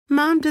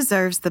Mom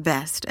deserves the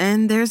best,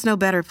 and there's no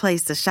better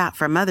place to shop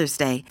for Mother's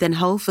Day than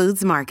Whole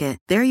Foods Market.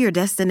 They're your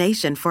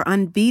destination for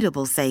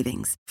unbeatable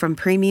savings, from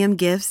premium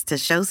gifts to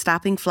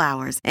show-stopping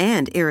flowers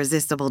and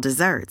irresistible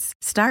desserts.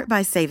 Start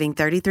by saving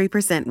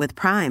 33% with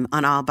Prime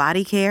on all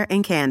body care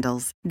and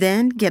candles.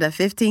 Then get a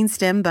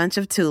 15-stem bunch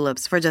of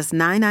tulips for just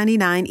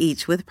 $9.99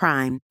 each with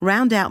Prime.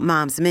 Round out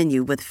Mom's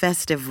menu with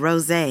festive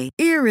rosé,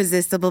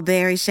 irresistible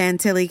berry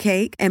chantilly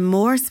cake, and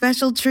more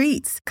special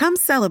treats. Come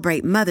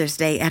celebrate Mother's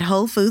Day at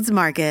Whole Foods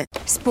Market.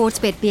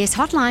 Sportsbet BS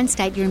hotline,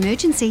 state your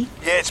emergency.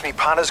 Yeah, it's me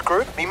punters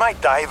group. Me mate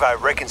Davo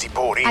reckons he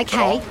bought in.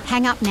 Okay,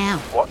 hang up now.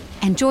 What?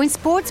 And join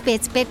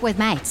Sportsbet's Bet with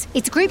Mates.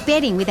 It's group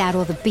betting without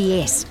all the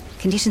BS.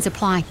 Conditions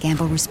apply.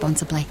 Gamble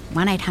responsibly.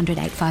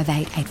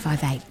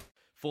 1-800-858-858.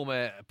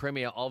 Former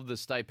Premier of the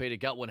state, Peter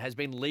Gutwein, has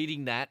been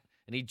leading that,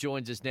 and he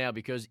joins us now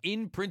because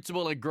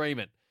in-principle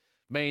agreement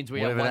means we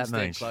Whatever have one that step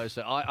means.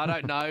 closer. I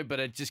don't know, but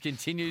it just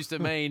continues to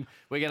mean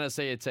we're going to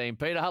see a team.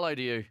 Peter, hello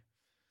to you.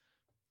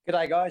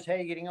 G'day, guys. How are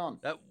you getting on?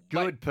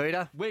 Good,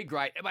 Peter. We're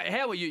great. Mate,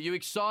 how are you? You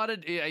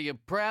excited? Are you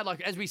proud?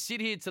 Like, as we sit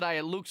here today,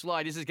 it looks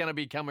like this is going to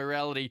become a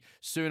reality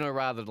sooner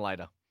rather than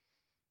later.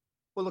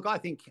 Well, look, I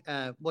think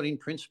what in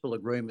principle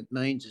agreement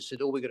means is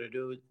that all we've got to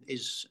do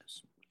is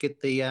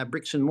get the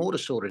bricks and mortar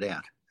sorted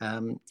out.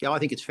 I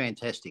think it's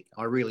fantastic.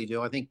 I really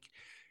do. I think,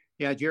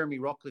 Jeremy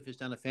Rockcliffe has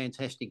done a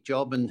fantastic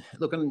job. And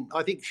look, and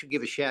I think you should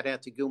give a shout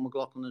out to Gil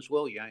McLaughlin as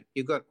well.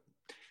 You've got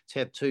to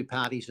have two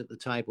parties at the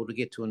table to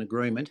get to an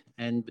agreement.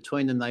 And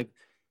between them, they've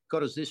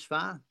got us this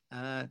far.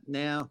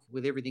 Now,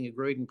 with everything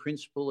agreed in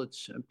principle,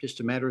 it's just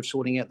a matter of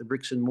sorting out the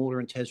bricks and mortar,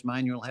 and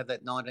Tasmania will have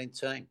that 19th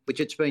team, which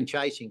it's been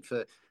chasing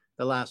for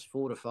the last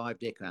 4 to 5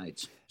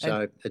 decades.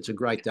 So it's a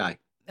great day.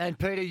 And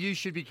Peter, you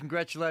should be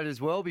congratulated as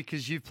well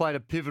because you've played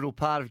a pivotal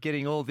part of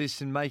getting all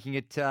this and making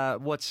it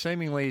what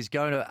seemingly is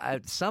going to,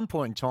 at some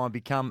point in time,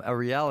 become a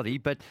reality.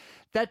 But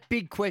that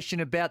big question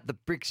about the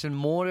bricks and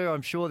mortar,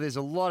 I'm sure there's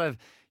a lot of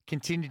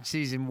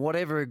contingencies in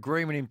whatever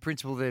agreement in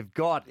principle they've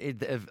got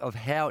of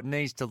how it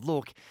needs to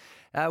look.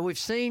 We've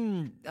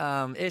seen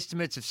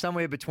estimates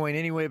of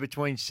anywhere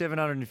between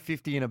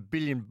 750 and $1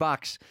 billion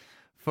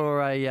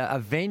for a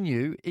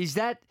venue. Is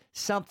that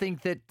something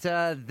that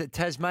the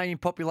Tasmanian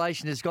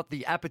population has got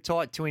the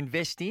appetite to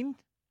invest in?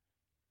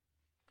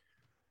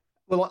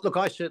 Well, look,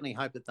 I certainly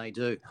hope that they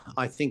do.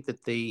 I think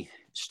that the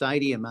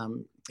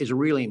stadium is a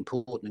really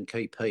important and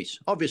key piece.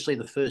 Obviously,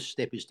 the first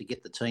step is to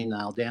get the team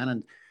nailed down,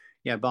 and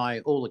by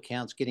all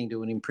accounts, getting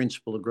to an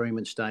in-principle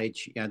agreement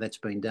stage, that's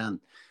been done.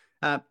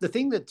 The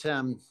thing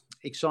that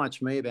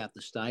excites me about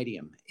the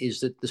stadium is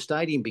that the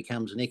stadium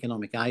becomes an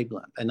economic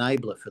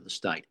enabler for the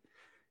state.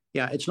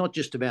 It's not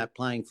just about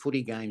playing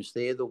footy games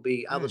there. There'll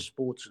be other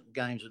sports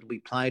games that will be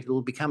played.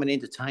 It'll become an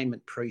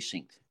entertainment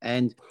precinct.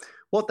 And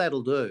what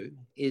that'll do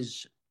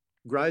is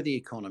grow the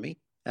economy,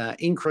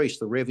 increase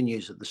the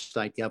revenues that the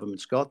state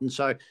government's got. And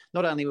so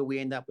not only will we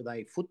end up with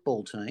a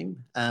football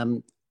team,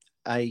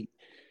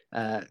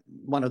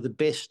 one of the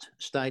best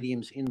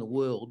stadiums in the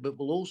world, but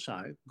we'll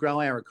also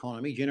grow our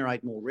economy,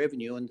 generate more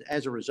revenue, and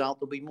as a result,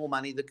 there'll be more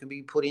money that can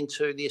be put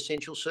into the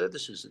essential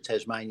services that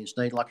Tasmanians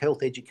need, like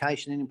health,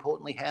 education, and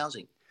importantly,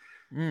 housing.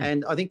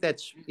 And I think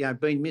that's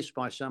been missed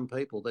by some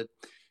people, that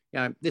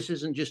this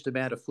isn't just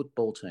about a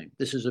football team.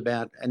 This is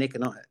about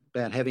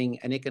having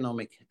an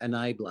economic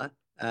enabler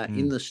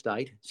in the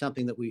state,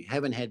 something that we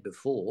haven't had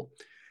before.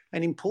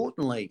 And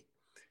importantly,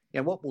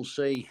 what we'll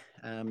see,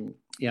 and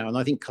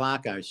I think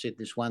Clarko said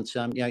this once,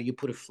 you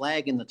put a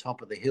flag in the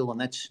top of the hill, and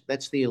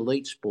that's the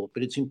elite sport,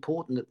 but it's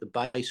important that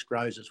the base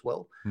grows as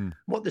well.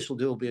 What this will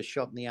do will be a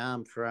shot in the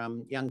arm for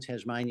young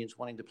Tasmanians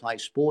wanting to play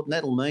sport, and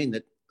that'll mean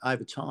that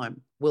over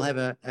time we'll have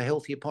a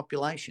healthier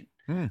population,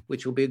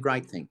 which will be a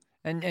great thing.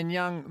 And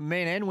young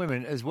men and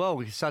women as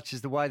well, such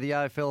as the way the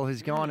AFL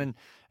has gone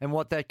and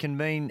what that can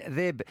mean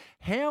there. But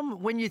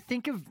when you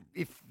think of,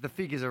 if the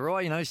figures are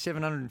right,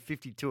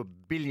 750 to $1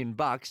 billion,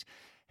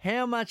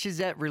 how much is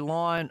that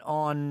reliant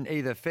on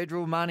either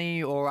federal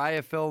money or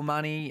AFL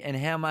money, and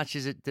how much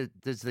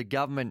does the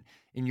government,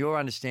 in your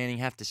understanding,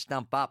 have to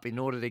stump up in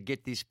order to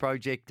get this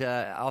project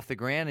off the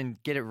ground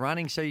and get it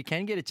running so you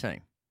can get a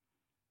team?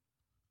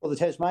 Well, the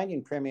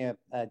Tasmanian Premier,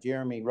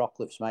 Jeremy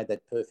Rockcliffe's made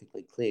that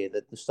perfectly clear,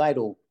 that the state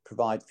will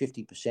provide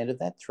 50% of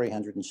that,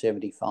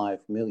 $375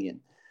 million.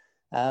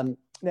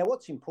 Now,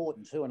 what's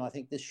important too, and I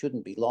think this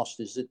shouldn't be lost,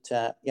 is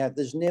that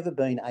there's never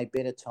been a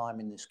better time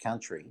in this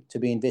country to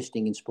be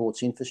investing in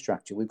sports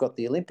infrastructure. We've got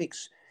the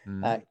Olympics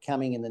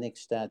coming in the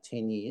next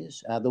 10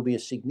 years. There'll be a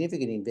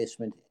significant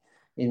investment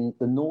in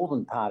the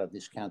northern part of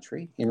this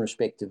country in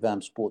respect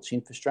of sports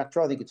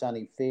infrastructure. I think it's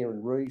only fair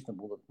and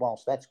reasonable that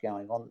whilst that's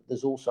going on,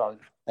 there's also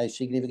a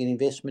significant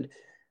investment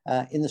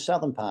in the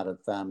southern part of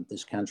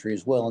this country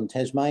as well. And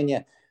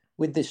Tasmania,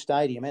 with this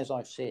stadium, as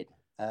I've said,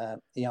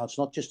 it's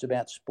not just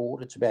about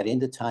sport, it's about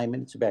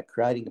entertainment, it's about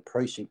creating a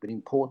precinct, but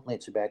importantly,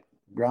 it's about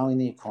growing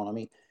the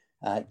economy,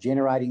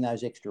 generating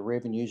those extra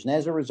revenues. And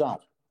as a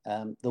result,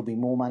 there'll be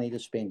more money to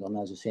spend on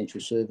those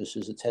essential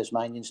services that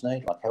Tasmanians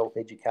need, like health,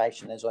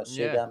 education, as I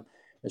said,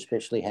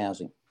 especially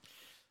housing.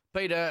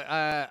 Peter,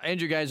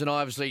 Andrew Gaze and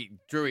I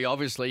Drewy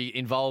obviously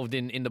involved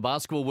in the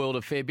basketball world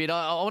a fair bit.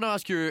 I want to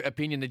ask your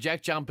opinion. The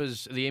Jack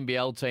Jumpers, the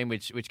NBL team,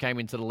 which came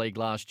into the league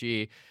last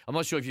year, I'm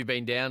not sure if you've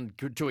been down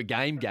to a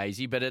game,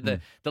 Gazy, but at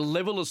the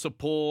level of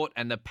support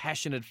and the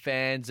passionate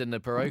fans and the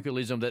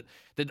parochialism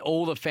that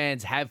all the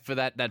fans have for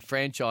that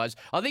franchise,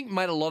 I think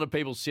made a lot of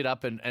people sit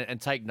up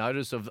and take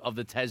notice of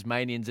the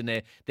Tasmanians and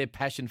their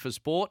passion for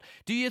sport.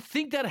 Do you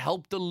think that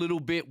helped a little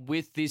bit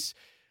with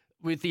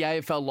the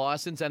AFL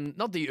licence, and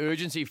not the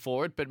urgency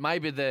for it, but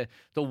maybe the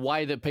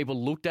way that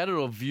people looked at it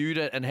or viewed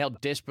it and how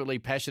desperately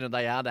passionate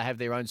they are to have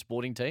their own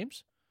sporting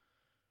teams?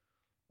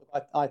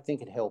 I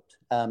think it helped.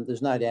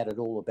 There's no doubt at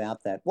all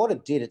about that. What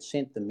it did, it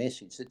sent the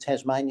message that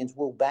Tasmanians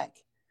will back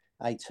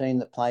a team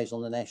that plays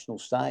on the national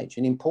stage.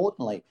 And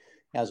importantly,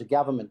 as a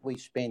government, we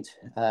spent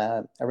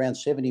around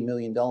 $70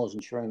 million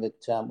ensuring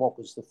that what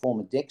was the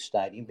former Deck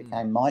Stadium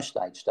became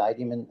MyState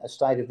Stadium and a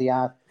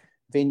state-of-the-art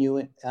venue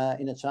in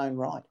its own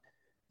right.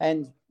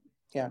 And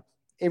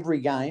every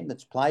game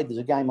that's played, there's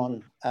a game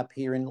on up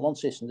here in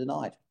Launceston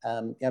tonight.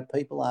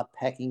 People are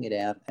packing it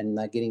out and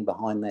they're getting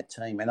behind that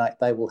team, and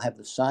they will have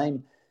the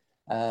same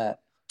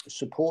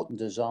support and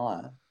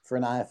desire for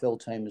an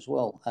AFL team as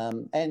well.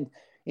 And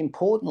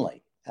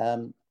importantly,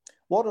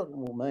 what it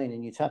will mean,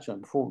 and you touched on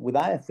it before, with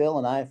AFL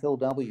and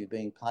AFLW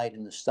being played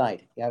in the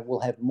state, we'll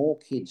have more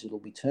kids that will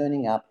be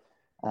turning up,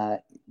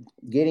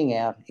 getting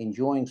out,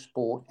 enjoying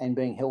sport and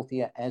being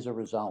healthier as a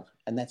result.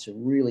 And that's a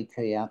really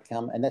key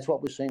outcome. And that's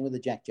what we're seeing with the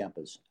Jack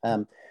Jumpers.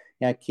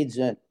 Kids,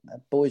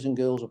 boys and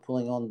girls are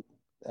pulling on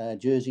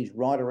jerseys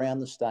right around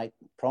the state.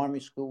 Primary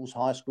schools,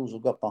 high schools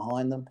have got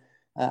behind them.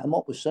 And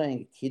what we're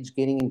seeing, kids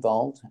getting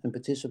involved and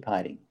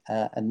participating.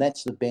 And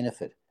that's the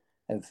benefit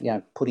of,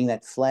 putting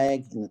that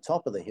flag in the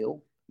top of the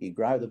hill. You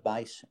grow the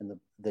base, and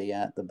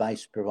the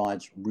base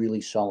provides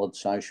really solid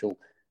social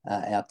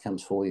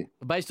outcomes for you.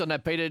 Based on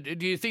that, Peter,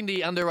 do you think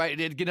the under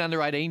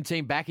 18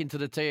 team back into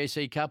the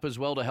TAC Cup as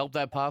well to help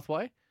that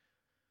pathway?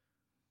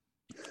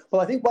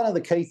 Well, I think one of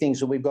the key things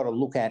that we've got to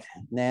look at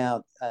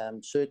now,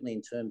 certainly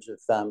in terms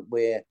of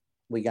where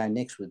we go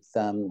next with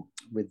the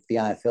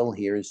AFL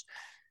here, is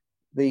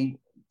the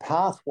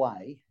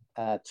pathway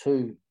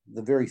to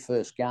the very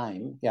first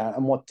game,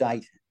 and what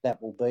date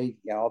that will be.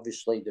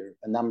 Obviously there are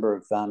a number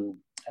of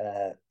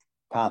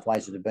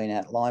pathways that have been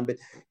outlined, but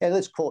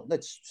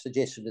let's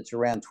suggest that it's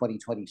around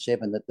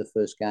 2027 that the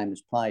first game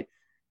is played.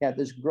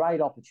 There's great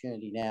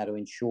opportunity now to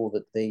ensure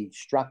that the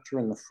structure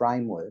and the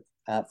framework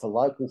for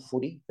local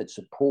footy that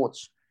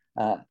supports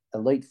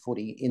elite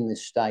footy in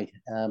this state,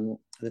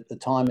 that the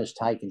time is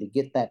taken to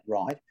get that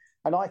right.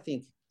 And I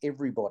think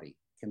everybody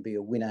can be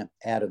a winner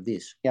out of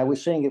this. We're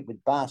seeing it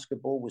with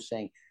basketball. We're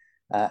seeing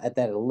at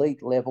that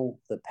elite level,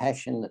 the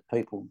passion that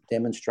people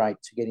demonstrate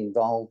to get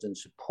involved and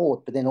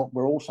support, but then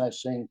we're also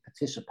seeing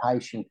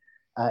participation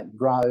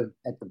grow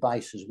at the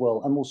base as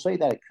well. And we'll see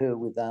that occur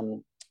with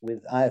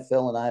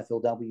AFL and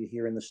AFLW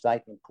here in the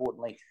state. And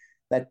importantly,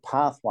 that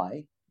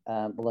pathway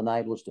will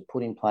enable us to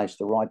put in place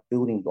the right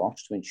building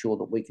blocks to ensure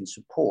that we can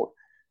support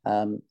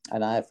an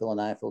AFL and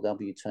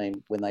AFLW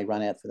team when they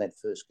run out for that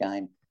first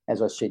game,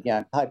 as I said,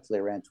 hopefully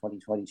around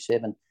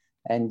 2027,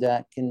 and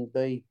can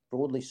be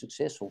broadly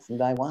successful from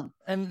day one.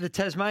 And the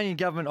Tasmanian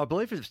government, I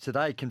believe it's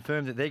today,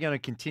 confirmed that they're going to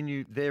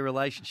continue their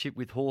relationship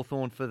with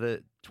Hawthorn for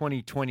the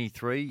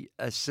 2023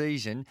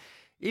 season.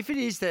 If it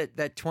is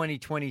that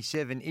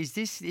 2027,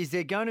 is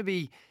there going to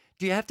be,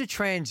 do you have to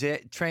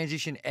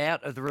transition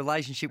out of the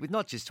relationship with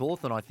not just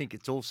Hawthorn, I think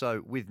it's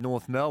also with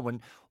North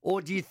Melbourne,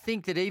 or do you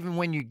think that even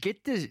when you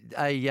get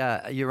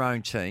your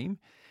own team,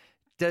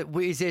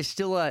 is there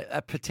still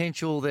a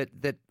potential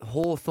that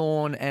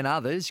Hawthorn and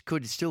others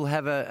could still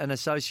have an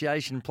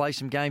association and play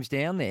some games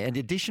down there and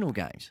additional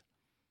games?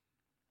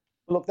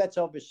 Look, that's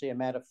obviously a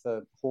matter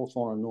for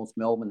Hawthorn and North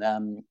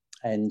Melbourne,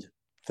 and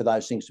for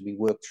those things to be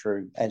worked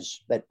through as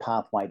that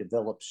pathway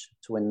develops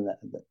to when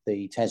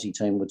the Tassie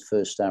team would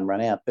first run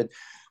out. But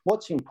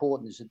what's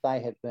important is that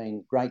they have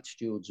been great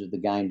stewards of the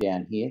game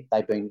down here.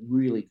 They've been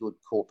really good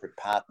corporate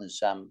partners,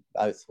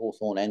 both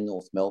Hawthorn and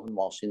North Melbourne,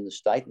 whilst in the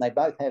state, and they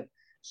both have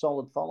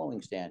solid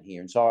followings down here.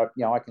 And so,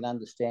 I can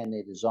understand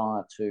their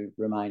desire to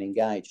remain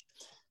engaged.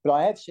 But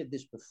I have said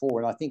this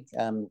before, and I think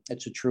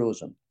it's a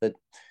truism, that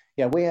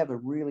we have a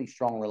really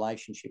strong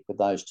relationship with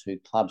those two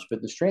clubs,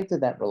 but the strength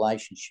of that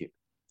relationship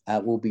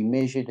will be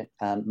measured,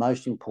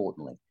 most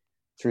importantly,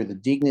 through the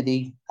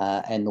dignity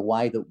and the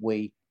way that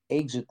we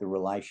exit the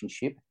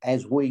relationship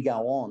as we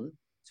go on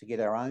to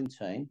get our own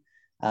team,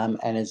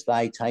 and as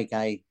they take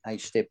a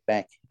step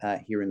back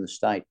here in the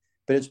state.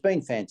 But it's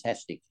been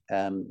fantastic,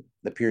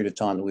 the period of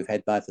time that we've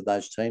had both of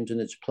those teams,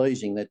 and it's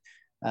pleasing that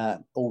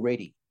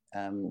already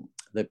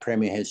the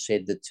Premier has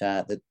said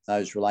that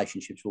those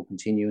relationships will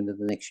continue into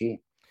the next year.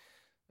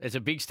 It's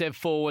a big step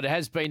forward. It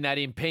has been that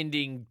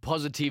impending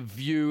positive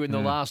view in the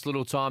last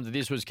little time that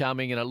this was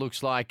coming, and it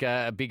looks like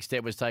a big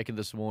step was taken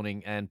this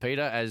morning. And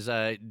Peter, as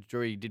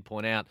Drewy did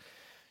point out,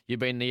 You've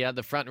been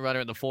the front runner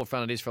at the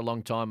forefront of this for a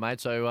long time, mate.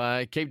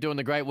 So keep doing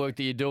the great work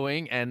that you're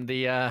doing, and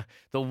the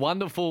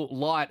wonderful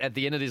light at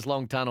the end of this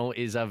long tunnel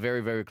is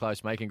very, very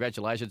close, mate.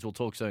 Congratulations. We'll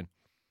talk soon.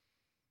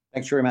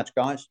 Thanks very much,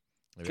 guys.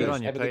 Good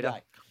on you, Have a good Peter.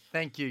 day.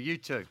 Thank you. You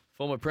too.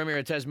 Former Premier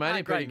of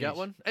Tasmania, Great Peter news.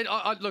 Gutwin.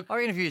 And look,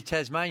 I interview a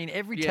Tasmanian.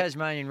 Every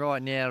Tasmanian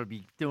right now would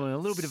be doing a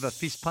little bit of a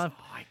fist pump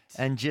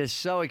and just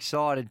so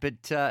excited.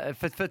 But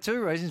for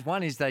two reasons.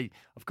 One is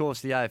of course,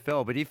 the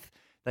AFL. But if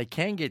they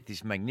can get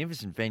this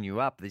magnificent venue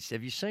up,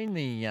 have you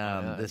seen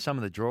some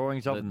of the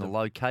drawings of it and the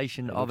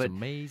location of it?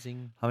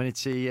 Amazing. I mean,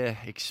 it's a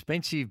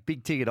expensive,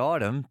 big-ticket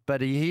item,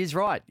 but he is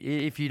right.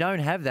 If you don't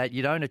have that,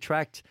 you don't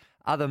attract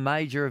other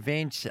major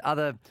events,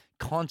 other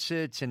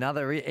concerts and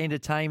other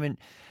entertainment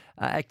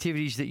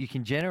activities that you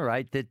can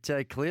generate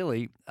that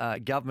clearly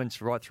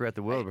governments right throughout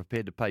the world are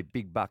prepared to pay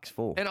big bucks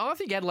for. And I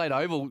think Adelaide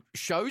Oval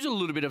shows a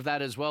little bit of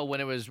that as well when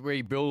it was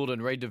rebuilt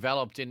and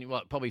redeveloped in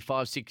probably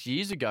 5-6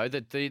 years ago,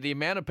 that the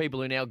amount of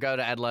people who now go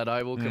to Adelaide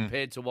Oval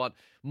compared to what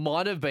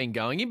might have been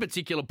going, in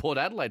particular Port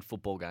Adelaide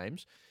football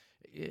games,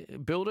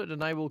 build it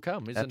and they will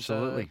come, isn't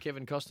Absolutely.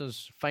 Kevin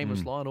Costner's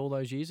famous line all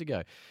those years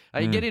ago.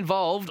 You get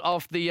involved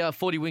off the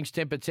 40 Wings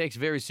temper text,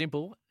 very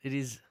simple. It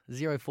is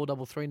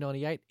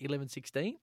 043398 1116.